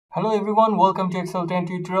Hello everyone, welcome to Excel 10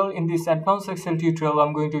 tutorial. In this advanced Excel tutorial,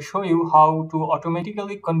 I'm going to show you how to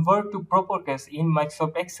automatically convert to proper case in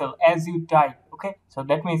Microsoft Excel as you type. Okay, so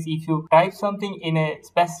that means if you type something in a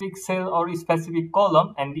specific cell or a specific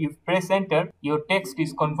column and you press enter, your text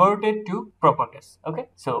is converted to proper case. Okay,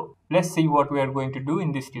 so let's see what we are going to do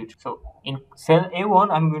in this tutorial. So in cell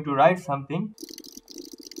A1, I'm going to write something.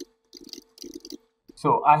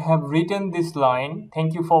 So I have written this line,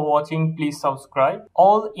 thank you for watching, please subscribe,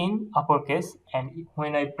 all in uppercase, and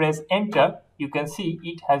when I press enter, you can see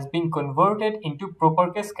it has been converted into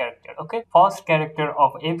propercase character. Okay, first character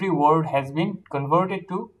of every word has been converted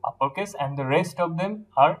to uppercase and the rest of them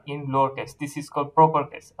are in lowercase. This is called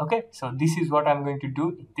propercase. Okay, so this is what I'm going to do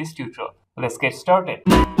in this tutorial. Let's get started.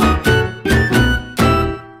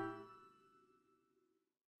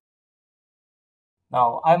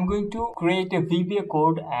 Now I'm going to create a VBA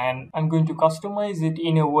code and I'm going to customize it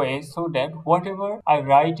in a way so that whatever I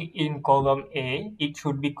write in column A, it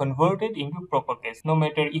should be converted into proper case. No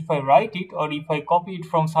matter if I write it or if I copy it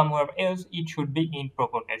from somewhere else, it should be in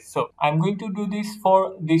proper case. So I'm going to do this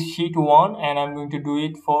for this sheet 1 and I'm going to do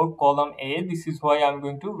it for column A. This is why I'm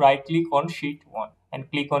going to right click on sheet 1 and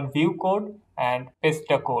click on view code and paste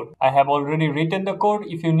the code. I have already written the code.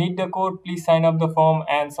 If you need the code, please sign up the form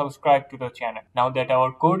and subscribe to the channel. Now that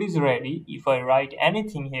our code is ready, if I write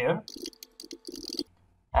anything here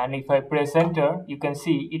and if I press enter, you can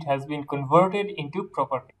see it has been converted into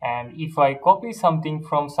property. And if I copy something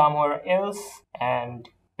from somewhere else and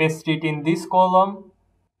paste it in this column,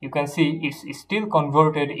 you can see it's still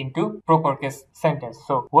converted into proper case sentence.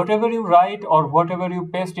 So whatever you write or whatever you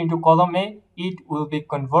paste into column A, it will be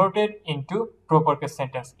converted into proper case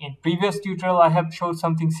sentence. In previous tutorial, I have showed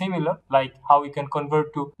something similar, like how we can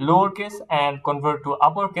convert to lowercase and convert to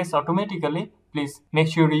uppercase automatically. Please make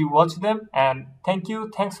sure you watch them, and thank you.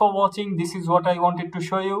 Thanks for watching. This is what I wanted to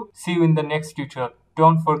show you. See you in the next tutorial.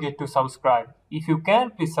 Don't forget to subscribe. If you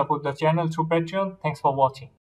can, please support the channel through Patreon. Thanks for watching.